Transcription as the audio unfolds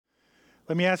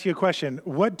Let me ask you a question.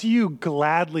 What do you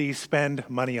gladly spend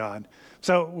money on?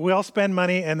 So we all spend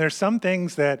money, and there's some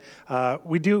things that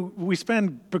we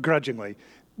spend begrudgingly.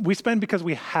 We spend because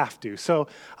we have to. So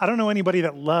I don't know anybody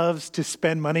that loves to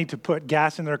spend money to put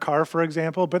gas in their car, for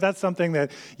example, but that's something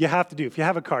that you have to do. If you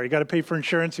have a car, you got to pay for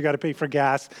insurance, you got to pay for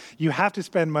gas. You have to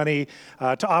spend money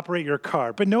to operate your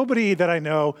car. But nobody that I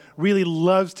know really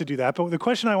loves to do that. But the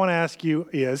question I want to ask you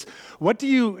is, what do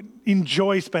you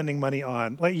enjoy spending money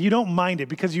on? Like, you don't mind it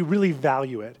because you really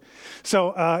value it.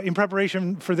 So in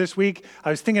preparation for this week,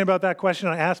 I was thinking about that question.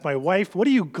 I asked my wife, what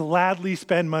do you gladly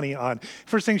spend money on?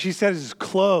 First thing she said is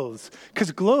clothes,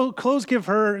 because clothes give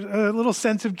her a little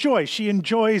sense of joy. She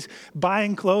enjoys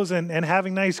buying clothes and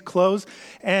having nice clothes.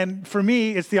 And for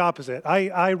me, it's the opposite.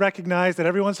 I recognize that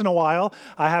every once in a while,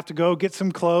 I have to go get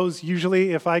some clothes,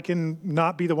 usually if I can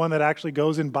not be the one that actually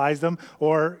goes and buys them,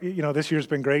 or, this year's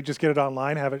been great, just get it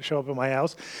online, have it show up at my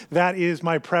house. That is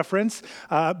my preference.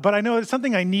 But I know it's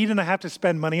something I need and I have to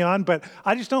spend money on, but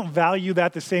I just don't value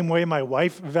that the same way my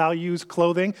wife values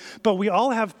clothing. But we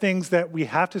all have things that we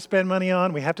have to spend money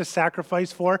on, we have to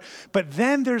sacrifice for. But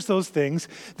then there's those things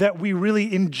that we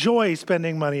really enjoy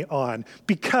spending money on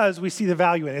because we see the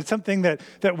value in it. It's something that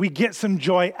we get some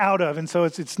joy out of, and so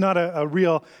it's not a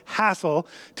real hassle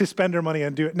to spend our money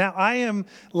and do it. Now, I am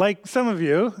like some of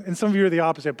you, and some of you are the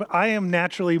opposite, but I am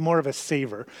naturally more of a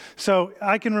saver. So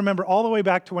I can remember all the way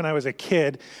back to when I was a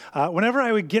kid, whenever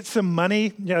I would get some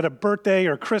money at a birthday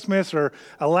or Christmas or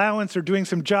allowance or doing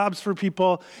some jobs for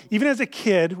people, even as a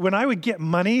kid, when I would get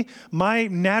money, my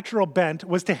natural bent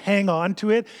was to hang on to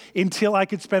it until I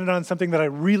could spend it on something that I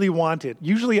really wanted,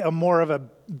 usually a more of a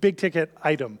big ticket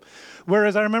item.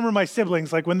 Whereas I remember my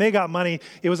siblings, like when they got money,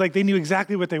 it was like they knew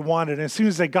exactly what they wanted. And as soon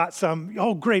as they got some,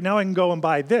 oh great, now I can go and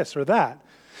buy this or that.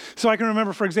 So I can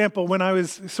remember, for example, when I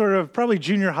was sort of probably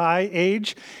junior high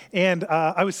age, and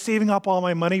I was saving up all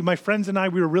my money. My friends and I,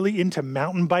 we were really into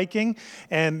mountain biking,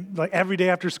 and like every day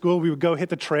after school, we would go hit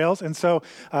the trails. And so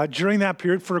during that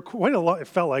period, for quite a lot, it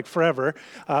felt like forever,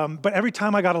 but every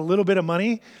time I got a little bit of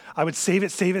money, I would save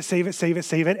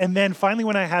it. And then finally,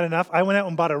 when I had enough, I went out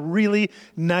and bought a really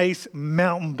nice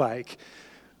mountain bike.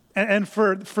 And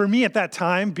for me at that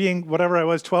time, being whatever I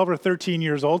was, 12 or 13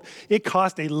 years old, it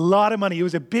cost a lot of money. It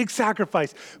was a big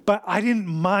sacrifice, but I didn't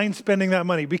mind spending that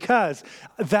money because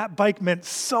that bike meant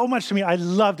so much to me. I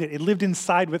loved it. It lived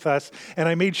inside with us, and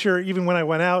I made sure even when I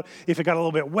went out, if it got a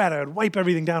little bit wet, I would wipe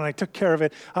everything down, and I took care of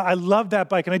it. I loved that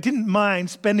bike, and I didn't mind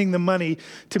spending the money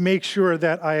to make sure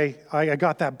that I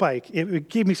got that bike. It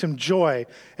gave me some joy,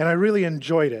 and I really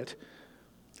enjoyed it.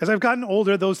 As I've gotten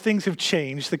older, those things have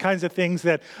changed, the kinds of things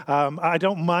that I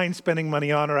don't mind spending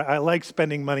money on or I like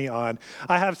spending money on.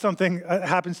 I have something that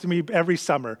happens to me every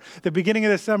summer. The beginning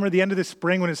of the summer, the end of the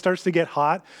spring, when it starts to get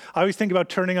hot, I always think about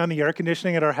turning on the air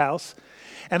conditioning at our house.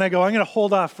 And I go, I'm going to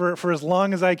hold off for as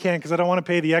long as I can because I don't want to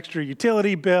pay the extra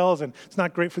utility bills, and it's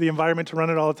not great for the environment to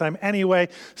run it all the time anyway,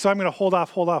 so I'm going to hold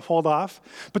off.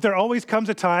 But there always comes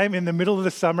a time in the middle of the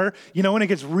summer, when it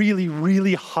gets really,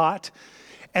 really hot.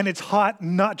 And it's hot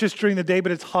not just during the day, but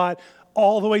it's hot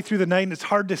all the way through the night, and it's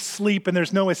hard to sleep, and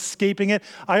there's no escaping it.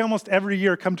 I almost every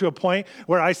year come to a point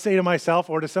where I say to myself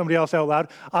or to somebody else out loud,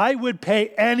 I would pay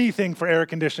anything for air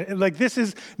conditioning. Like, this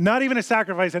is not even a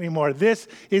sacrifice anymore. This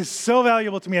is so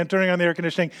valuable to me. I'm turning on the air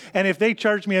conditioning, and if they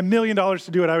charged me $1 million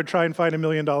to do it, I would try and find $1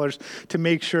 million to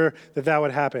make sure that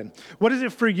would happen. What is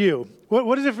it for you?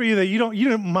 What is it for you that you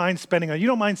don't mind spending on? You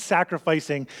don't mind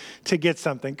sacrificing to get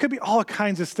something? It could be all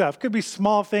kinds of stuff. It could be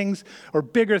small things or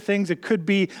bigger things. It could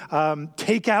be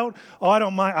takeout. Oh, I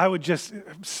don't mind. I would just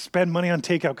spend money on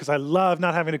takeout because I love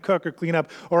not having to cook or clean up,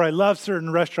 or I love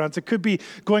certain restaurants. It could be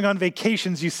going on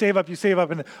vacations. You save up,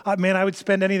 and man, I would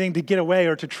spend anything to get away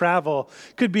or to travel.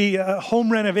 It could be home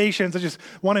renovations. I just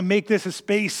want to make this a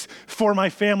space for my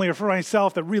family or for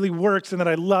myself that really works and that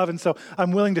I love, and so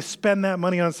I'm willing to spend that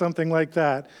money on something like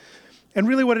that. And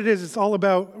really what it is, it's all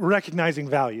about recognizing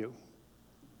value.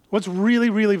 What's really,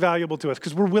 really valuable to us,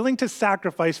 because we're willing to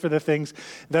sacrifice for the things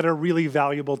that are really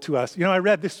valuable to us. I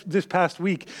read this past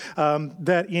week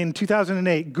that in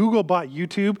 2008, Google bought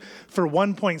YouTube for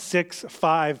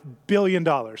 $1.65 billion,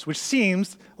 which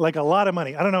seems like a lot of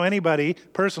money. I don't know anybody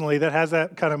personally that has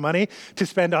that kind of money to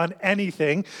spend on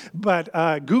anything, but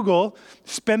Google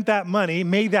spent that money,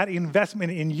 made that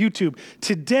investment in YouTube.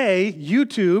 Today,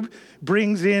 YouTube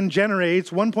generates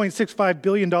 $1.65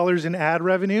 billion in ad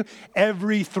revenue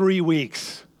every 3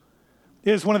 weeks.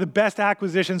 It is one of the best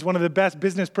acquisitions, one of the best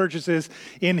business purchases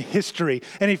in history.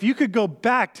 And if you could go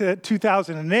back to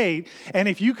 2008, and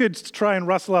if you could try and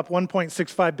rustle up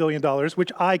 $1.65 billion,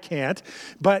 which I can't,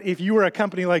 but if you were a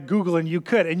company like Google and you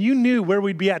could, and you knew where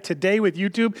we'd be at today with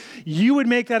YouTube, you would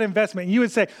make that investment. You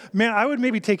would say, man, I would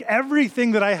maybe take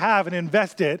everything that I have and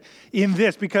invest it in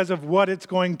this because of what it's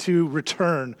going to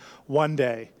return one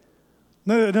day.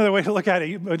 Another way to look at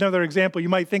it, another example, you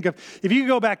might think of, if you could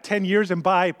go back 10 years and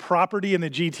buy property in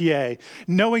the GTA,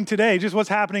 knowing today just what's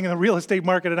happening in the real estate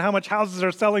market and how much houses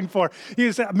are selling for,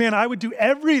 you say, man, I would do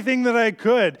everything that I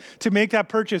could to make that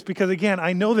purchase because, again,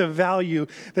 I know the value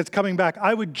that's coming back.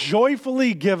 I would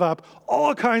joyfully give up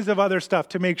all kinds of other stuff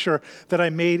to make sure that I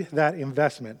made that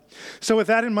investment. So with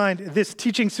that in mind, this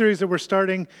teaching series that we're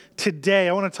starting today,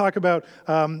 I want to talk about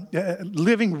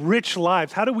living rich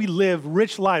lives. How do we live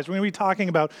rich lives? We're going to be talking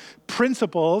about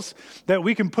principles that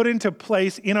we can put into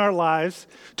place in our lives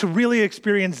to really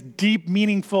experience deep,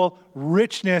 meaningful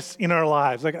richness in our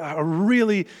lives. Like a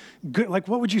really good, like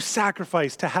what would you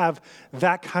sacrifice to have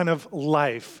that kind of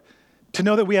life? To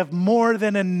know that we have more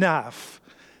than enough.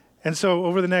 And so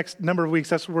over the next number of weeks,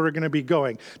 that's where we're going to be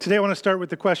going. Today I want to start with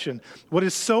the question, what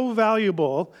is so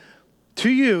valuable to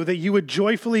you that you would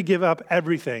joyfully give up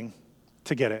everything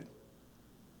to get it?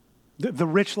 The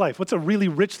rich life. What's a really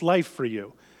rich life for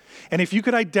you? And if you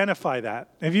could identify that,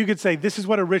 if you could say, this is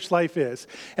what a rich life is,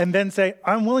 and then say,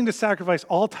 I'm willing to sacrifice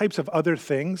all types of other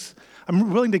things.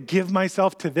 I'm willing to give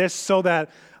myself to this so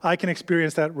that I can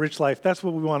experience that rich life. That's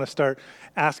what we want to start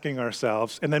asking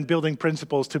ourselves and then building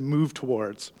principles to move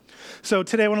towards. So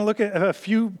today I want to look at a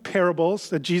few parables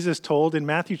that Jesus told in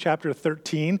Matthew chapter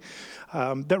 13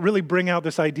 that really bring out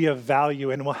this idea of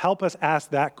value and will help us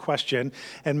ask that question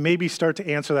and maybe start to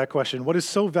answer that question. What is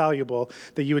so valuable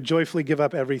that you would joyfully give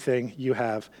up everything you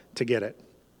have to get it?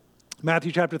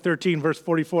 Matthew chapter 13, verse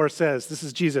 44 says, this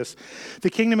is Jesus, "The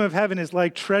kingdom of heaven is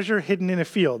like treasure hidden in a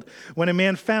field. When a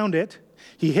man found it,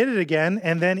 he hid it again,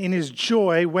 and then in his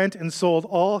joy went and sold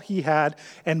all he had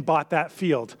and bought that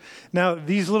field." Now,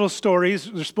 these little stories,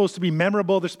 they're supposed to be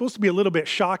memorable. They're supposed to be a little bit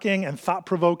shocking and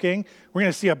thought-provoking. We're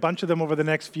going to see a bunch of them over the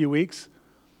next few weeks.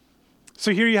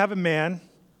 So here you have a man.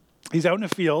 He's out in a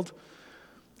field,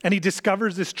 and he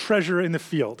discovers this treasure in the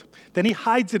field. Then he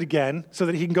hides it again so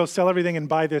that he can go sell everything and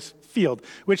buy this field,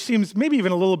 which seems maybe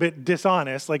even a little bit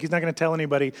dishonest, like he's not going to tell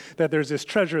anybody that there's this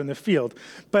treasure in the field.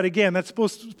 But again, that's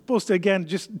supposed to, again,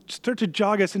 just start to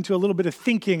jog us into a little bit of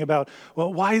thinking about,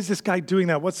 well, why is this guy doing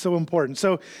that? What's so important?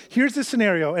 So here's the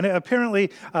scenario, and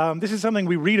apparently this is something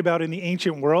we read about in the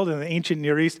ancient world, in the ancient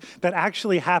Near East, that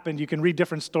actually happened. You can read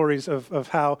different stories of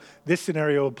how this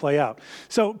scenario would play out.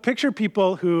 So picture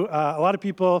people who, a lot of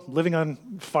people living on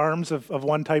farms of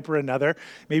one type or another,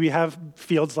 maybe have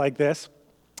fields like this.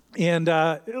 And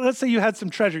let's say you had some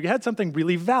treasure. You had something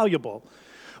really valuable.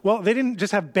 Well, they didn't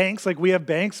just have banks like we have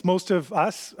banks. Most of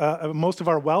us, most of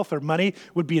our wealth or money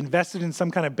would be invested in some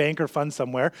kind of bank or fund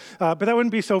somewhere. But that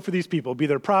wouldn't be so for these people. It'd be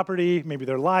their property, maybe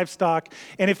their livestock.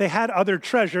 And if they had other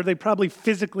treasure, they'd probably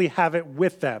physically have it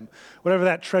with them, whatever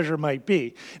that treasure might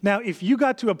be. Now, if you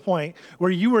got to a point where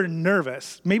you were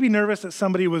nervous, maybe nervous that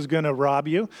somebody was going to rob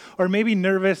you, or maybe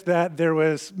nervous that there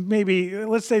was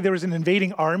let's say there was an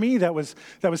invading army that was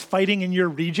fighting in your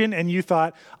region, and you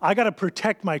thought, I got to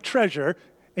protect my treasure,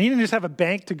 and you didn't just have a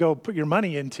bank to go put your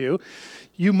money into,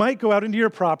 you might go out into your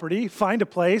property, find a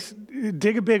place,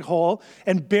 dig a big hole,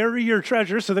 and bury your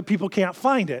treasure so that people can't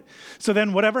find it. So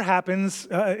then whatever happens,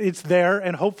 it's there,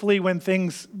 and hopefully when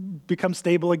things become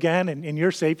stable again and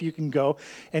you're safe, you can go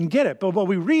and get it. But what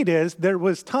we read is there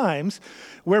was times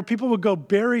where people would go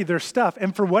bury their stuff,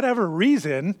 and for whatever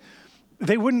reason,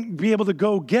 they wouldn't be able to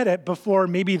go get it before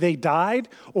maybe they died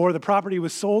or the property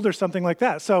was sold or something like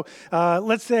that. So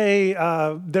let's say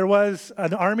there was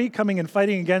an army coming and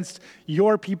fighting against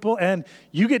your people and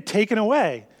you get taken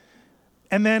away.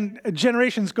 And then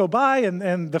generations go by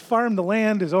and the farm, the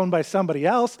land is owned by somebody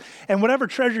else, and whatever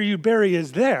treasure you bury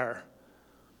is there.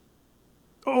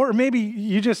 Or maybe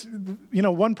you just,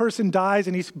 one person dies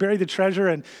and he's buried the treasure,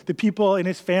 and the people in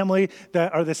his family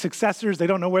that are the successors, they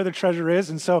don't know where the treasure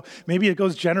is. And so maybe it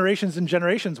goes generations and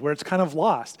generations where it's kind of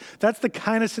lost. That's the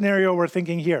kind of scenario we're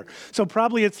thinking here. So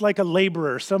probably it's like a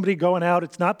laborer, somebody going out,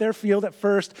 it's not their field at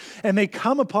first, and they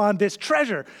come upon this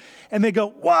treasure. And they go,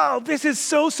 wow, this is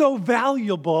so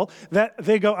valuable that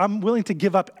they go, I'm willing to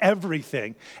give up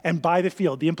everything and buy the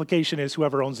field. The implication is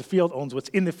whoever owns the field owns what's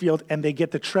in the field, and they get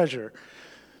the treasure.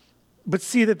 But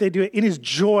see that they do it. In his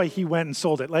joy, he went and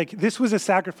sold it. Like, this was a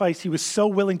sacrifice he was so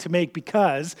willing to make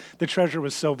because the treasure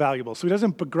was so valuable. So he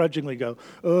doesn't begrudgingly go,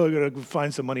 I got to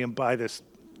find some money and buy this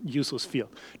useless field.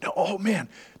 No, oh man,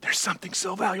 there's something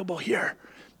so valuable here.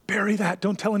 Bury that.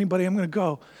 Don't tell anybody I'm going to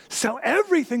go. Sell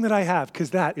everything that I have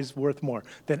because that is worth more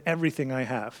than everything I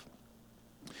have.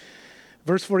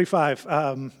 Verse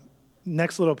 45,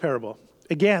 next little parable.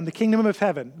 Again, the kingdom of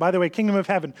heaven. By the way, kingdom of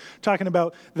heaven, talking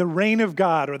about the reign of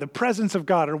God or the presence of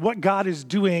God or what God is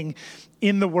doing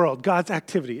in the world, God's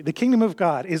activity. The kingdom of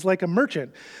God is like a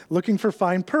merchant looking for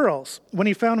fine pearls. When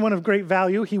he found one of great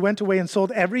value, he went away and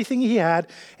sold everything he had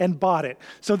and bought it.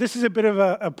 So this is a bit of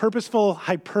a purposeful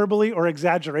hyperbole or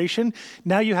exaggeration.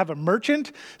 Now you have a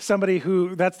merchant, somebody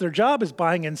who that's their job is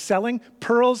buying and selling.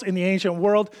 Pearls in the ancient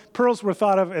world, pearls were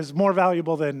thought of as more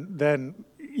valuable than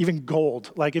even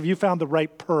gold. Like if you found the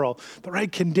right pearl, the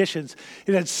right conditions,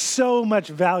 it had so much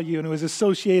value and it was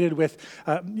associated with,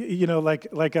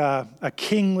 like a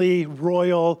kingly,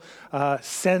 royal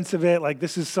sense of it. Like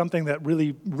this is something that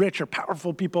really rich or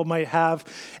powerful people might have.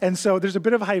 And so there's a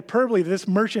bit of hyperbole. This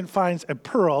merchant finds a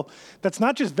pearl that's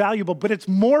not just valuable, but it's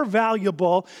more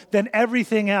valuable than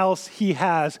everything else he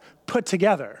has put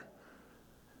together.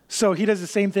 So he does the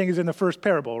same thing as in the first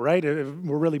parable, right?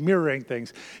 We're really mirroring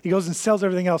things. He goes and sells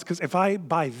everything else because if I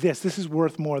buy this is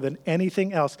worth more than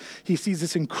anything else. He sees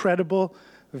this incredible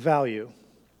value.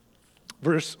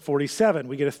 Verse 47,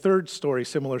 we get a third story,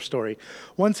 similar story.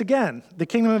 Once again, the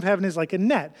kingdom of heaven is like a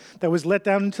net that was let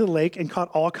down into the lake and caught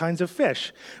all kinds of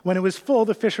fish. When it was full,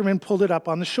 the fishermen pulled it up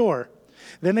on the shore.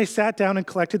 Then they sat down and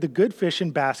collected the good fish in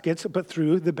baskets, but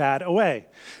threw the bad away.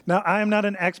 Now, I am not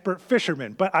an expert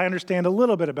fisherman, but I understand a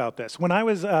little bit about this. When I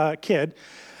was a kid,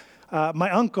 my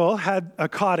uncle had a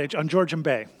cottage on Georgian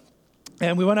Bay.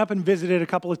 And we went up and visited a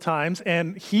couple of times,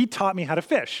 and he taught me how to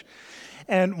fish.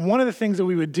 And one of the things that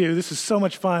we would do, this is so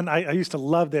much fun, I used to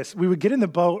love this. We would get in the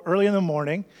boat early in the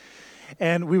morning,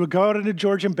 and we would go out into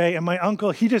Georgian Bay, and my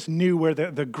uncle, he just knew where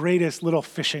the greatest little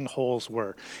fishing holes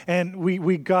were. And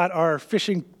we got our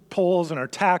fishing poles and our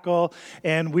tackle,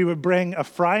 and we would bring a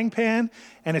frying pan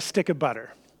and a stick of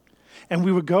butter. And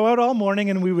we would go out all morning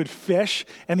and we would fish.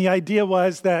 And the idea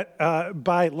was that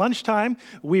by lunchtime,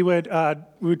 we would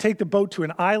take the boat to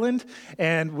an island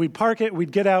and we'd park it,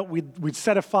 we'd get out, we'd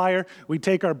set a fire, we'd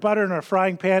take our butter and our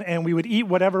frying pan, and we would eat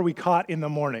whatever we caught in the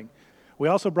morning. We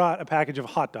also brought a package of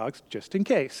hot dogs just in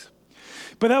case.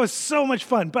 But that was so much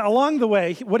fun. But along the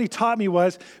way, what he taught me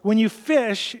was when you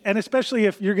fish, and especially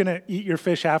if you're going to eat your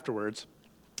fish afterwards,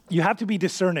 you have to be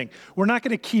discerning. We're not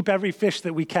going to keep every fish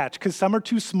that we catch because some are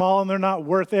too small and they're not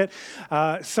worth it.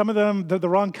 Some of them, they're the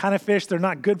wrong kind of fish. They're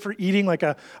not good for eating. Like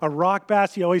a rock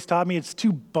bass, he always taught me it's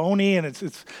too bony and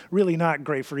it's really not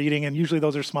great for eating. And usually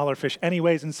those are smaller fish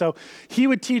anyways. And so he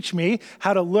would teach me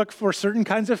how to look for certain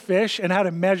kinds of fish and how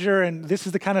to measure. And this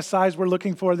is the kind of size we're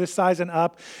looking for, this size and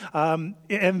up.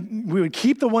 And we would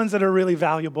keep the ones that are really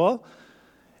valuable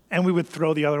and we would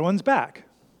throw the other ones back.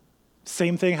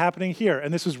 Same thing happening here,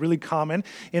 and this was really common.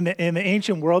 In the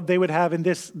ancient world, they would have in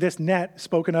this net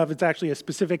spoken of, it's actually a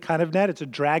specific kind of net. It's a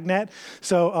drag net.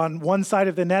 So on one side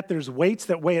of the net, there's weights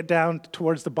that weigh it down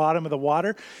towards the bottom of the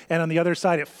water, and on the other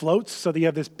side, it floats, so that you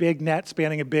have this big net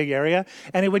spanning a big area,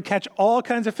 and it would catch all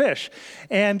kinds of fish.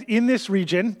 And in this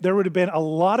region, there would have been a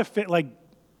lot of fish, like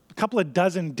a couple of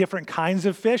dozen different kinds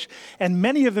of fish, and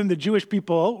many of them the Jewish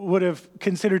people would have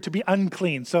considered to be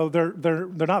unclean. So they're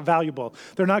not valuable.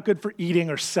 They're not good for eating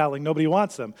or selling. Nobody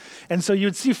wants them. And so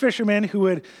you'd see fishermen who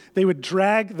would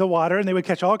drag the water and they would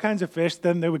catch all kinds of fish.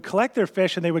 Then they would collect their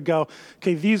fish and they would go,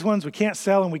 okay, these ones we can't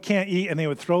sell and we can't eat, and they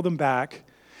would throw them back.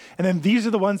 And then these are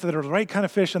the ones that are the right kind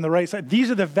of fish on the right side. These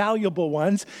are the valuable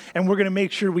ones, and we're going to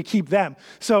make sure we keep them.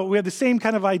 So we have the same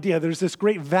kind of idea. There's this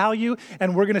great value,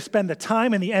 and we're going to spend the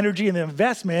time and the energy and the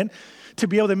investment to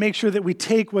be able to make sure that we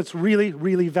take what's really,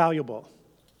 really valuable.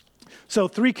 So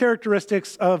 3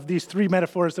 characteristics of these 3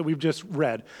 metaphors that we've just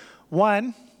read.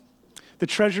 1, the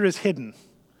treasure is hidden.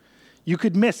 You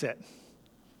could miss it.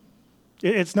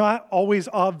 It's not always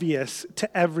obvious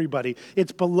to everybody.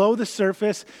 It's below the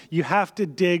surface. You have to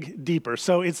dig deeper.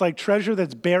 So it's like treasure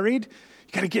that's buried.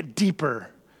 You got to get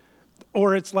deeper.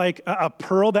 Or it's like a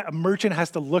pearl that a merchant has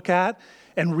to look at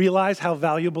and realize how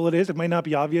valuable it is. It might not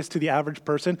be obvious to the average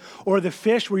person. Or the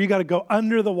fish where you got to go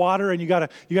under the water and you got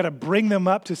to bring them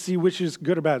up to see which is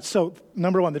good or bad. So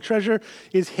number 1, the treasure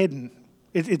is hidden.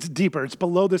 It's deeper. It's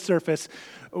below the surface.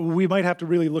 We might have to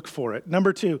really look for it.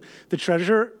 Number 2, the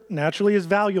treasure naturally is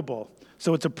valuable.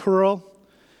 So it's a pearl.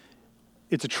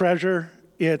 It's a treasure.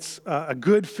 It's a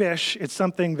good fish. It's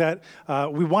something that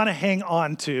we want to hang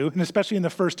on to, and especially in the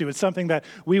first 2, it's something that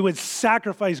we would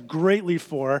sacrifice greatly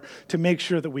for to make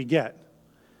sure that we get.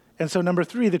 And so number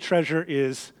 3, the treasure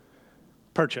is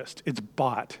purchased. It's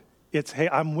bought. It's, hey,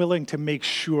 I'm willing to make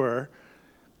sure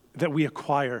that we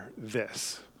acquire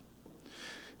this.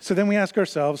 So then we ask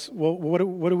ourselves, well,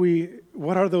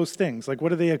 what are those things? Like, what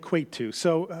do they equate to?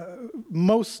 So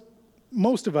most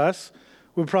of us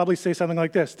would probably say something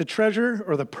like this. The treasure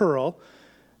or the pearl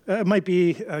might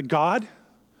be God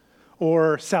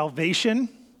or salvation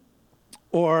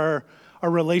or a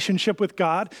relationship with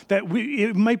God, that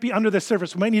it might be under the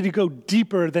surface. We might need to go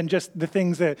deeper than just the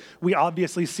things that we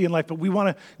obviously see in life, but we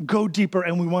want to go deeper,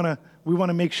 and we want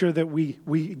to make sure that we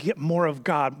get more of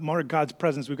God, more of God's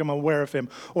presence, we become aware of him,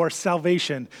 or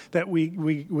salvation, that we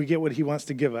get what he wants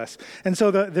to give us. And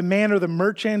so the man or the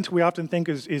merchant we often think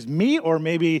is me, or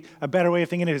maybe a better way of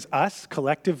thinking it is us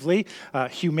collectively,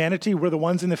 humanity. We're the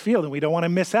ones in the field, and we don't want to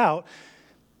miss out.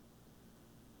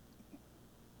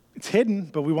 It's hidden,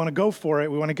 but we want to go for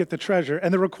it. We want to get the treasure.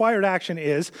 And the required action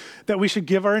is that we should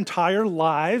give our entire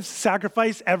lives,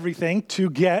 sacrifice everything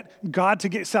to get God, to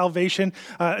get salvation,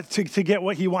 to get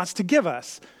what he wants to give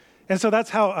us. And so that's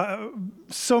how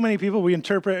so many people, we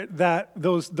interpret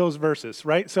those verses,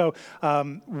 right? So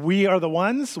we are the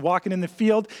ones walking in the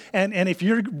field, and if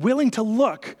you're willing to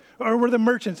look, or we're the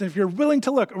merchants, and if you're willing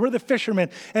to look, or we're the fishermen,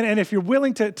 and if you're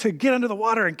willing to get under the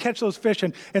water and catch those fish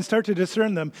and start to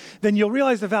discern them, then you'll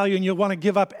realize the value, and you'll want to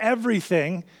give up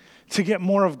everything to get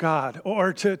more of God,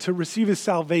 or to receive his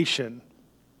salvation.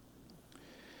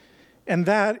 And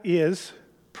that is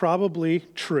probably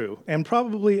true, and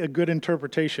probably a good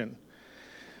interpretation.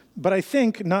 But I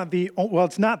think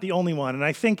it's not the only one, and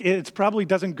I think it probably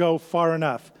doesn't go far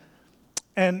enough.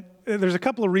 And there's a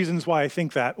couple of reasons why I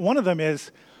think that. One of them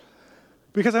is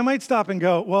because I might stop and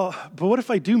go, well, but what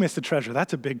if I do miss the treasure?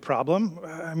 That's a big problem.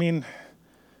 I mean,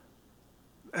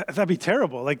 that'd be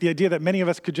terrible. Like the idea that many of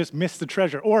us could just miss the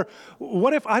treasure. Or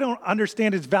what if I don't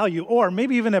understand its value? Or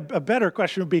maybe even a better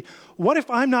question would be, what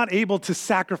if I'm not able to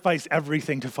sacrifice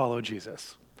everything to follow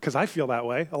Jesus? Because I feel that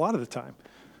way a lot of the time.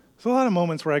 There's a lot of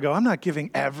moments where I go, I'm not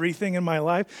giving everything in my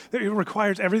life. It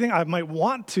requires everything. I might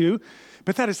want to,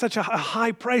 but that is such a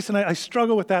high price, and I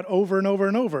struggle with that over and over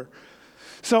and over.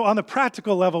 So on the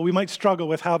practical level, we might struggle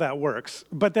with how that works.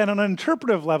 But then on an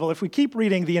interpretive level, if we keep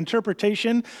reading the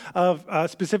interpretation of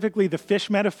specifically the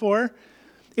fish metaphor,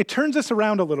 it turns us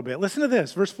around a little bit. Listen to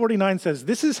this. Verse 49 says,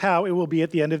 this is how it will be at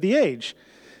the end of the age.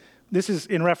 This is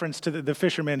in reference to the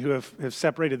fishermen who have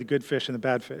separated the good fish and the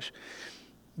bad fish.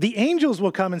 The angels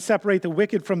will come and separate the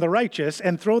wicked from the righteous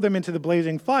and throw them into the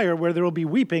blazing fire, where there will be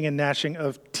weeping and gnashing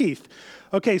of teeth.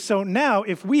 Okay, so now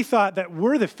if we thought that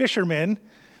we're the fishermen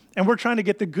and we're trying to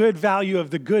get the good value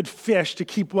of the good fish to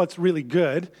keep what's really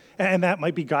good, and that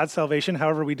might be God's salvation,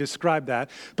 however we describe that.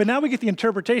 But now we get the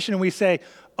interpretation and we say,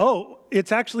 oh,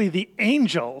 it's actually the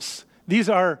angels. These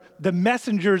are the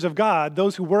messengers of God,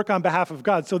 those who work on behalf of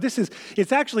God. So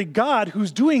it's actually God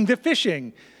who's doing the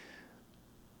fishing.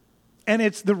 And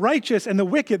it's the righteous and the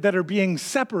wicked that are being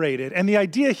separated. And the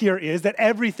idea here is that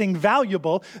everything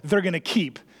valuable, they're going to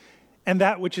keep. And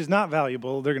that which is not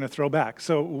valuable, they're going to throw back.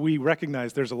 So we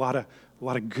recognize there's a lot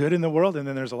of good in the world, and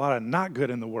then there's a lot of not good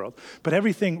in the world. But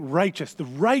everything righteous, the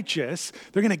righteous,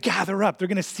 they're going to gather up. They're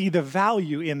going to see the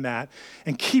value in that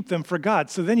and keep them for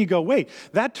God. So then you go, wait,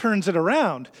 that turns it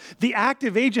around. The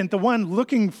active agent, the one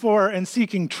looking for and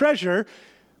seeking treasure,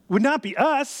 would not be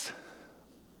us.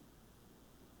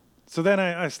 So then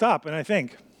I stop and I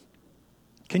think,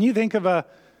 can you think of a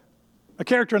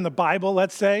character in the Bible,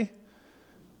 let's say,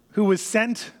 who was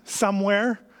sent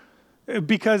somewhere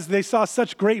because they saw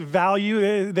such great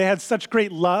value, they had such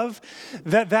great love,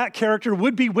 that character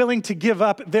would be willing to give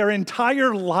up their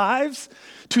entire lives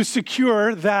to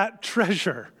secure that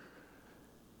treasure?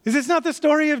 Is this not the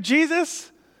story of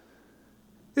Jesus?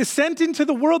 Is sent into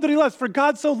the world that he loves. For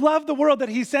God so loved the world that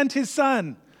he sent his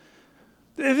son.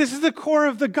 This is the core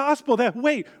of the gospel, that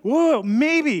maybe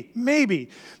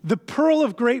the pearl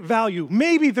of great value,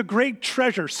 maybe the great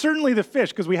treasure, certainly the fish,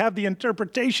 because we have the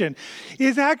interpretation,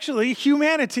 is actually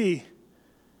humanity.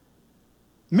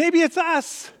 Maybe it's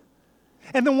us.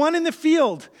 And the one in the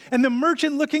field and the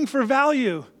merchant looking for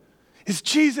value is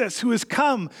Jesus, who has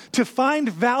come to find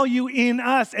value in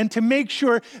us and to make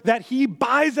sure that he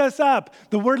buys us up.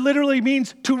 The word literally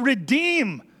means to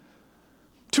redeem.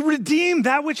 To redeem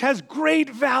that which has great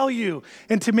value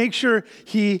and to make sure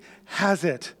he has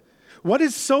it. What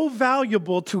is so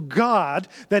valuable to God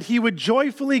that he would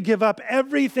joyfully give up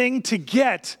everything to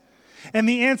get? And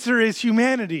the answer is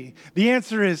humanity. The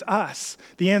answer is us.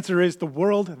 The answer is the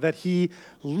world that he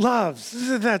loves.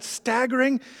 Isn't that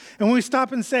staggering? And when we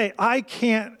stop and say, I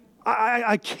can't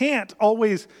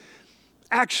always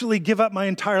actually give up my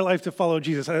entire life to follow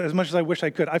Jesus as much as I wish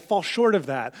I could. I fall short of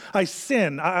that. I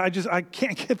sin. I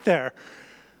can't get there.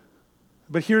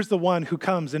 But here's the one who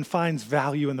comes and finds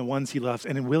value in the ones he loves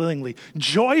and willingly,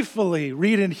 joyfully,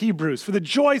 read in Hebrews, for the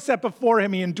joy set before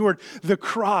him, he endured the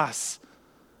cross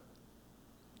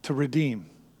to redeem,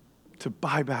 to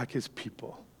buy back his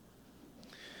people.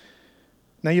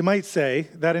 Now you might say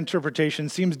that interpretation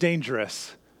seems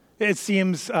dangerous. It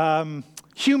seems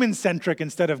human-centric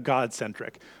instead of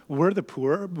God-centric. We're the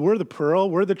poor, we're the pearl,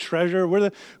 we're the treasure,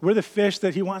 we're the fish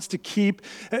that he wants to keep.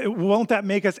 Won't that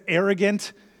make us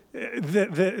arrogant?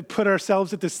 Put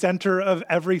ourselves at the center of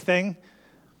everything?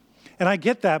 And I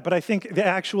get that, but I think that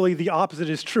actually the opposite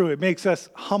is true. It makes us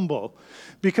humble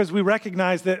because we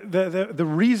recognize that the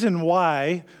reason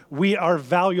why we are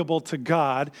valuable to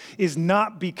God is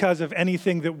not because of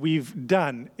anything that we've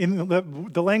done. In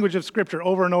the language of Scripture,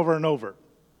 over and over and over,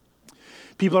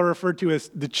 people are referred to as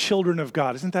the children of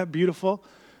God. Isn't that beautiful?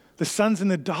 The sons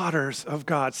and the daughters of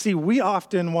God. See, we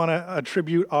often want to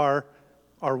attribute our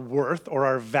worth or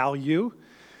our value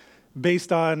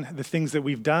based on the things that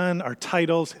we've done, our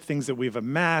titles, things that we've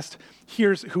amassed.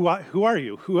 Here's who are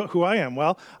you? Who I am?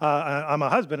 Well, I'm a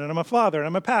husband, and I'm a father, and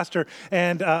I'm a pastor,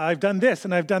 and I've done this,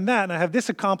 and I've done that, and I have this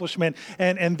accomplishment,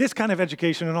 and this kind of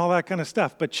education, and all that kind of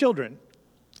stuff. But children,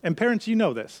 and parents, you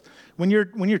know this. When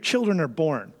your children are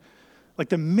born, like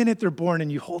the minute they're born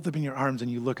and you hold them in your arms and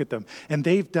you look at them, and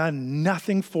they've done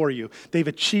nothing for you. They've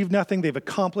achieved nothing. They've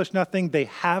accomplished nothing. They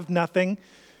have nothing.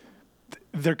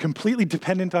 They're completely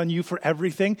dependent on you for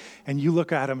everything, and you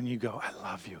look at them and you go, I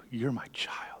love you. You're my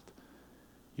child.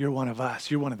 You're one of us.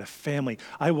 You're one of the family.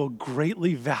 I will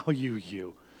greatly value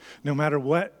you. No matter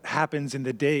what happens in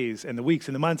the days and the weeks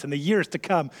and the months and the years to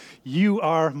come, you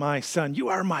are my son. You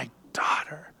are my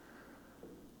daughter.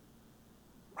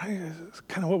 Right? That's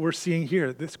kind of what we're seeing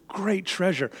here, this great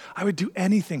treasure. I would do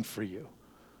anything for you.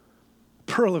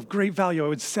 Pearl of great value. I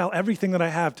would sell everything that I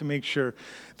have to make sure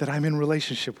that I'm in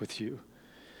relationship with you.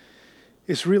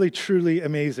 It's really, truly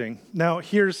amazing. Now,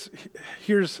 here's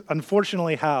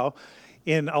unfortunately how,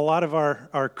 in a lot of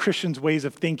our Christians' ways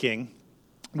of thinking,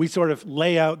 we sort of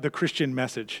lay out the Christian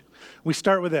message. We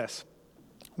start with this.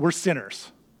 We're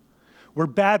sinners. We're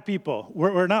bad people.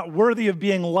 We're not worthy of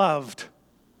being loved.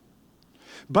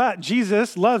 But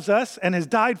Jesus loves us and has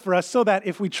died for us so that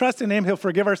if we trust in him, he'll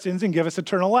forgive our sins and give us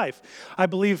eternal life. I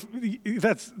believe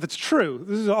that's true.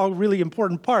 This is all really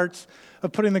important parts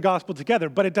of putting the gospel together,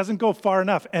 but it doesn't go far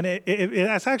enough. And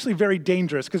it's actually very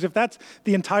dangerous, because if that's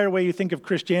the entire way you think of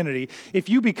Christianity, if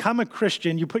you become a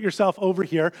Christian, you put yourself over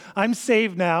here, I'm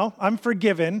saved now, I'm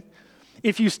forgiven.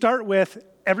 If you start with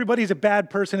everybody's a bad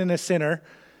person and a sinner,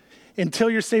 until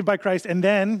you're saved by Christ, and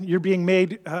then you're being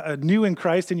made new in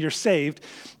Christ and you're saved,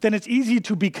 then it's easy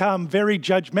to become very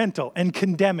judgmental and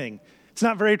condemning. It's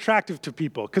not very attractive to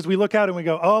people, because we look out and we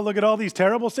go, oh, look at all these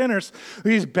terrible sinners,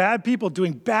 these bad people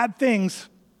doing bad things.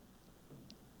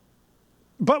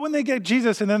 But when they get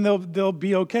Jesus, and then they'll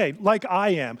be okay, like I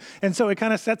am. And so it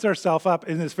kind of sets ourselves up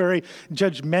in this very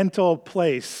judgmental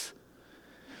place.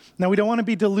 Now, we don't want to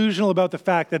be delusional about the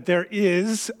fact that there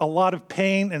is a lot of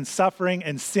pain and suffering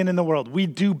and sin in the world. We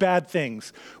do bad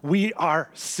things. We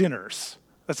are sinners.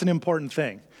 That's an important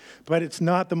thing, but it's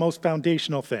not the most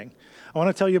foundational thing. I want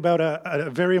to tell you about a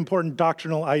very important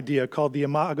doctrinal idea called the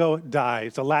imago Dei.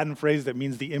 It's a Latin phrase that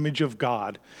means the image of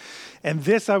God. And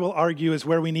this, I will argue, is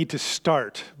where we need to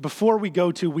start before we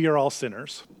go to we are all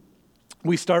sinners.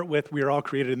 We start with, we are all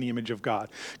created in the image of God.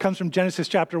 It comes from Genesis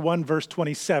chapter 1, verse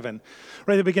 27.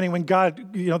 Right at the beginning, when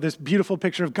God, this beautiful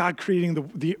picture of God creating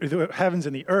the heavens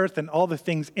and the earth and all the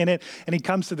things in it. And he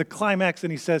comes to the climax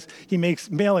and he says, he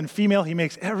makes male and female. He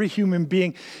makes every human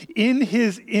being in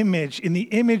his image, in the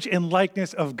image and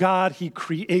likeness of God, he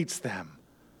creates them.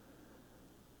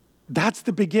 That's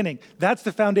the beginning. That's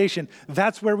the foundation.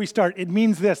 That's where we start. It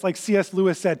means this, like C.S.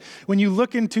 Lewis said, when you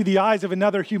look into the eyes of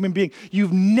another human being,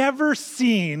 you've never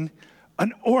seen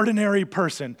an ordinary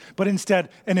person, but instead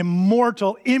an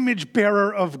immortal image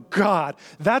bearer of God.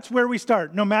 That's where we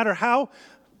start. No matter how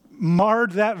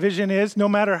marred that vision is, no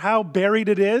matter how buried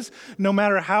it is, no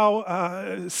matter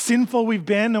how sinful we've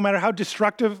been, no matter how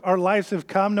destructive our lives have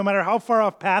come, no matter how far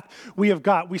off path we have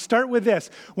got, we start with this.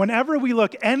 Whenever we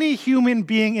look any human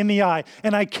being in the eye,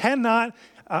 and I cannot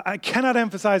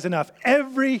emphasize enough,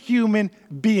 every human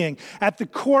being, at the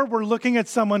core, we're looking at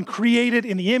someone created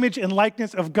in the image and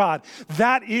likeness of God.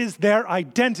 That is their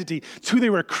identity. It's who they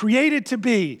were created to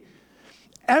be.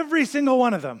 Every single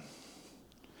one of them.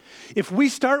 If we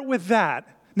start with that,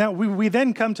 now we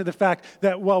then come to the fact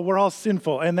that, well, we're all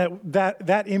sinful, and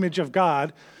that image of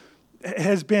God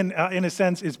has been, in a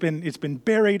sense, it's been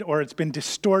buried or it's been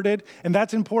distorted, and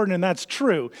that's important and that's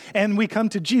true. And we come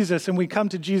to Jesus, and we come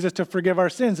to Jesus to forgive our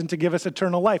sins and to give us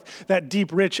eternal life, that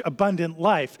deep, rich, abundant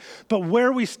life. But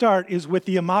where we start is with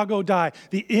the imago Dei,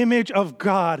 the image of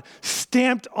God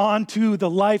stamped onto the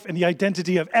life and the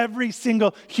identity of every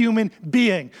single human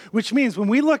being, which means when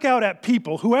we look out at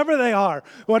people, whoever they are,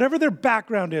 whatever their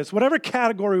background is, whatever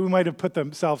category we might have put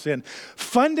themselves in,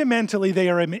 fundamentally they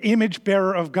are an image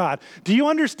bearer of God. Do you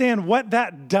understand what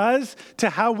that does to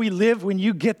how we live when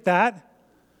you get that?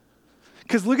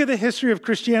 Because look at the history of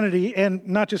Christianity, and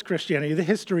not just Christianity, the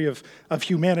history of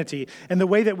humanity, and the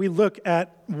way that we look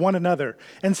at one another,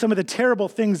 and some of the terrible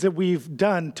things that we've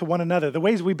done to one another, the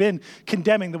ways we've been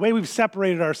condemning, the way we've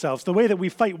separated ourselves, the way that we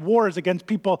fight wars against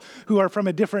people who are from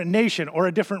a different nation or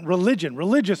a different religion,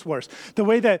 religious wars, the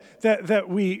way that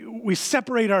we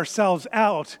separate ourselves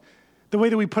out, the way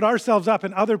that we put ourselves up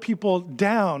and other people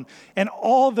down, and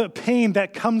all the pain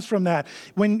that comes from that.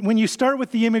 When you start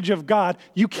with the image of God,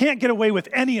 you can't get away with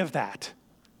any of that.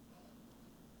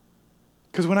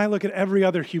 Because when I look at every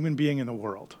other human being in the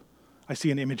world, I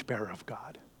see an image bearer of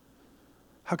God.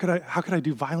 How could I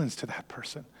do violence to that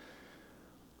person?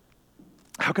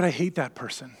 How could I hate that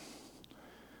person?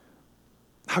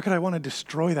 How could I want to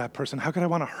destroy that person? How could I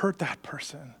want to hurt that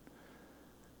person?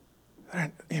 They're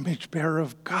an image bearer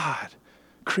of God,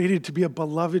 created to be a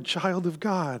beloved child of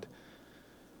God.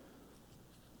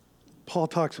 Paul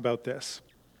talks about this.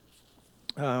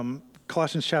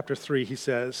 Colossians chapter 3, he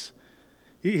says,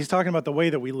 he's talking about the way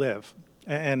that we live.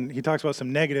 And he talks about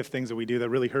some negative things that we do that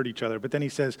really hurt each other. But then he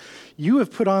says, you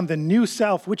have put on the new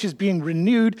self, which is being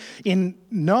renewed in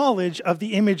knowledge of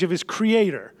the image of his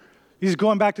creator. He's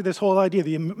going back to this whole idea,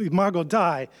 the imago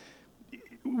Dei.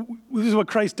 This is what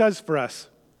Christ does for us.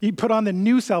 He put on the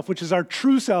new self, which is our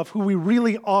true self, who we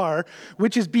really are,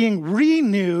 which is being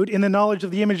renewed in the knowledge of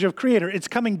the image of Creator. It's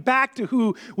coming back to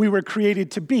who we were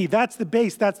created to be. That's the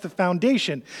base. That's the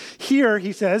foundation. Here,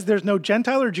 he says, there's no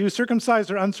Gentile or Jew, circumcised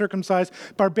or uncircumcised,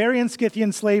 barbarian,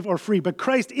 Scythian, slave, or free, but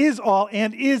Christ is all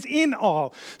and is in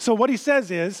all. So what he says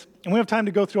is, and we have time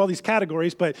to go through all these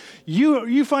categories, but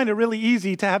you find it really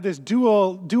easy to have this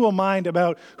dual mind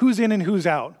about who's in and who's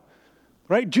out,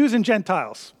 right? Jews and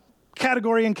Gentiles.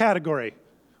 Category and category.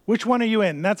 Which one are you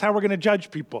in? And that's how we're going to judge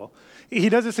people. He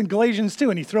does this in Galatians too,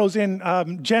 and he throws in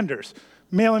genders,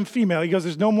 male and female. He goes,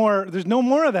 there's no more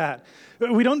of that.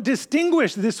 We don't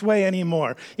distinguish this way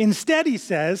anymore. Instead, he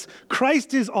says,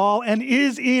 Christ is all and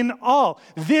is in all.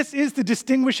 This is the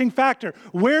distinguishing factor.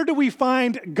 Where do we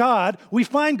find God? We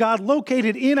find God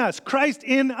located in us, Christ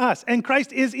in us, and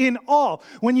Christ is in all.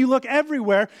 When you look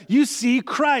everywhere, you see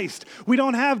Christ. We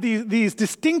don't have these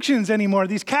distinctions anymore,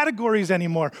 these categories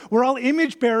anymore. We're all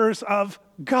image bearers of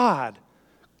God.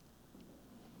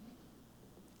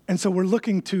 And so we're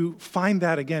looking to find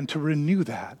that again, to renew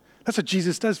that. That's what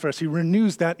Jesus does for us. He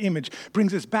renews that image,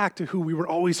 brings us back to who we were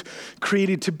always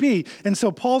created to be. And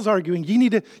so Paul's arguing, you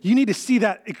need to see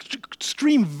that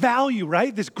extreme value,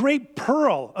 right? This great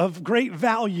pearl of great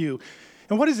value.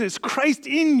 And what is this? Christ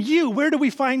in you. Where do we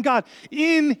find God?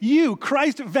 In you.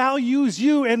 Christ values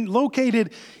you and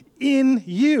located in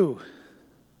you.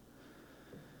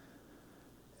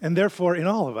 And therefore, in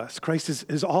all of us, Christ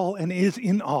is all and is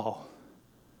in all.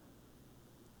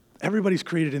 Everybody's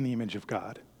created in the image of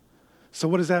God. So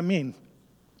what does that mean?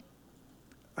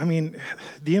 I mean,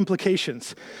 the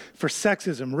implications for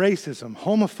sexism, racism,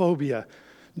 homophobia,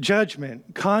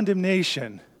 judgment,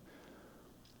 condemnation,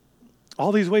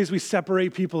 all these ways we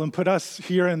separate people and put us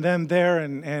here and them there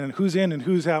and who's in and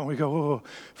who's out. And we go, oh,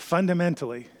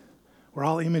 fundamentally, we're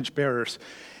all image bearers.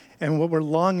 And what we're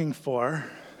longing for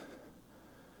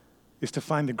is to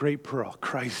find the great pearl,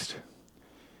 Christ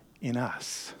in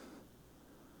us.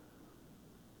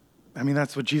 I mean,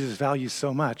 that's what Jesus values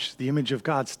so much, the image of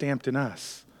God stamped in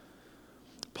us.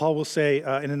 Paul will say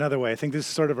in another way, I think this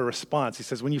is sort of a response. He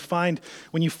says, when you find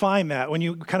that, when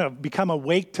you kind of become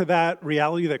awake to that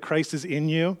reality that Christ is in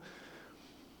you,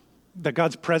 that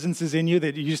God's presence is in you,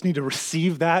 that you just need to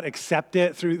receive that, accept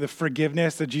it through the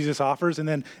forgiveness that Jesus offers, and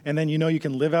then you know you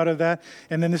can live out of that.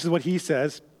 And then this is what he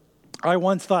says. I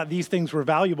once thought these things were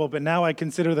valuable, but now I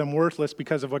consider them worthless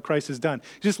because of what Christ has done.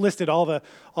 He just listed all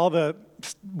the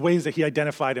ways that he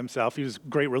identified himself. He was a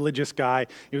great religious guy.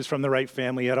 He was from the right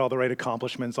family. He had all the right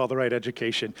accomplishments, all the right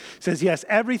education. He says, yes,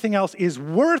 everything else is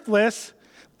worthless,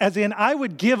 as in I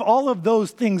would give all of those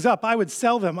things up. I would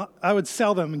sell them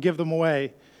and give them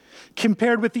away.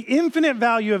 compared with the infinite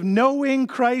value of knowing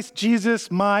Christ Jesus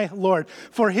my Lord.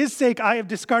 For his sake, I have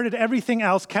discarded everything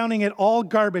else, counting it all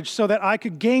garbage, so that I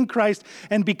could gain Christ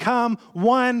and become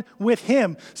one with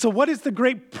him. So what is the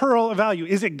great pearl of value?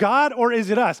 Is it God or is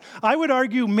it us? I would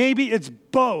argue maybe it's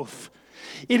both.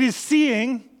 It is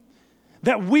seeing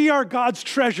that we are God's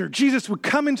treasure. Jesus would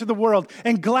come into the world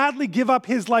and gladly give up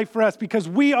his life for us because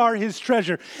we are his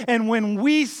treasure. And when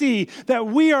we see that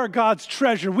we are God's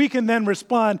treasure, we can then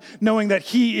respond knowing that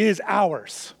he is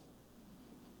ours.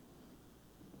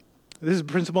 This is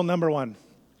principle number one.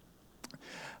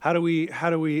 How do we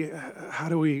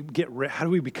get rich? How do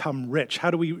we become rich?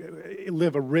 How do we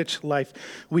live a rich life?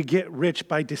 We get rich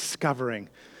by discovering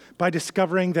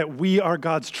that we are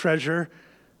God's treasure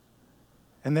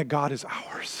and that God is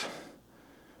ours.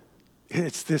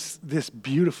 It's this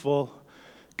beautiful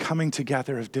coming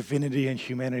together of divinity and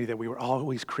humanity that we were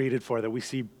always created for, that we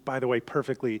see, by the way,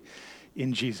 perfectly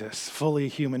in Jesus. Fully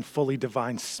human, fully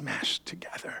divine, smashed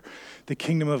together. The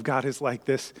kingdom of God is like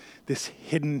this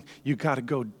hidden, you got to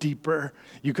go deeper.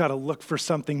 You got to look for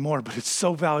something more, but it's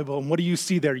so valuable. And what do you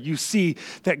see there? You see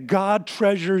that God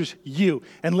treasures you.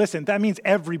 And listen, that means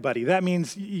everybody. That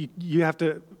means you have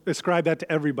to ascribe that to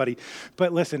everybody.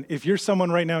 But listen, if you're someone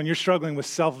right now and you're struggling with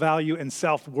self-value and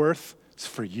self-worth, it's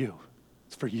for you.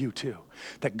 It's for you too.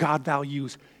 That God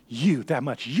values you that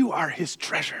much. You are his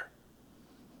treasure.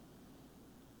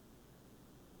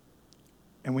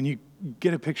 And when you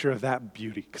get a picture of that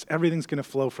beauty, because everything's going to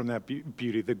flow from that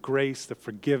beauty, the grace, the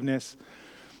forgiveness,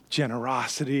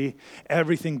 generosity,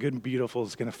 everything good and beautiful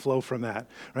is going to flow from that,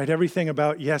 right? Everything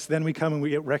about, yes, then we come and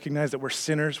we recognize that we're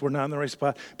sinners, we're not in the right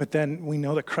spot, but then we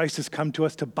know that Christ has come to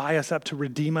us to buy us up, to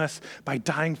redeem us by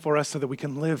dying for us so that we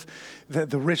can live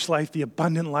the rich life, the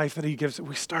abundant life that he gives.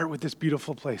 We start with this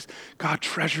beautiful place. God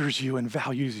treasures you and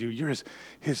values you. You're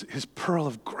his pearl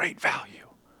of great value.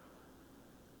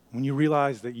 When you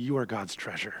realize that you are God's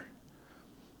treasure,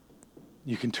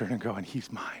 you can turn and go, and he's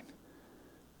mine.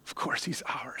 Of course, he's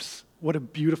ours. What a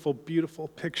beautiful, beautiful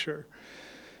picture.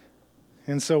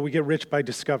 And so we get rich by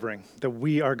discovering that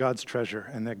we are God's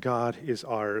treasure and that God is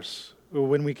ours.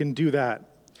 When we can do that,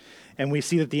 and we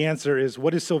see that the answer is,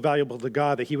 what is so valuable to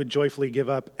God that he would joyfully give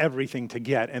up everything to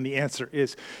get? And the answer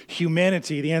is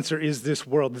humanity. The answer is this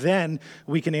world. Then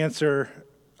we can answer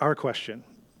our question.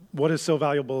 What is so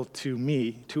valuable to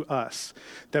me, to us,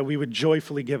 that we would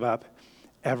joyfully give up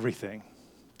everything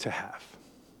to have?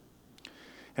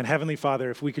 And Heavenly Father,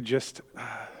 if we could just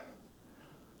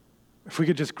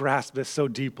grasp this so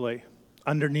deeply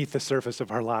underneath the surface of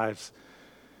our lives,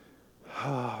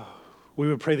 we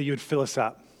would pray that you would fill us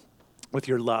up with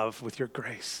your love, with your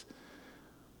grace.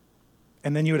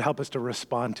 And then you would help us to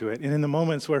respond to it. And in the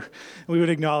moments where we would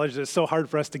acknowledge that it's so hard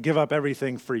for us to give up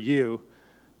everything for you,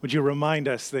 would you remind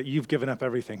us that you've given up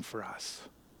everything for us?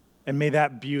 And may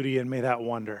that beauty and may that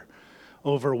wonder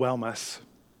overwhelm us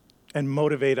and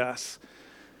motivate us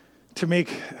to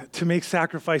make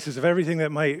sacrifices of everything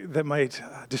that might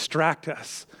distract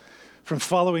us from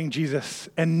following Jesus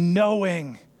and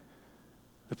knowing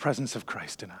the presence of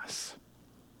Christ in us.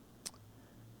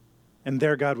 And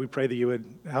there, God, we pray that you would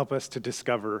help us to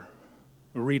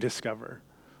rediscover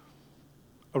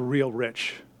a real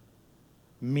rich,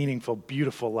 meaningful,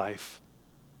 beautiful life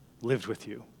lived with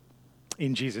you.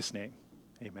 In Jesus' name,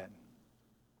 amen.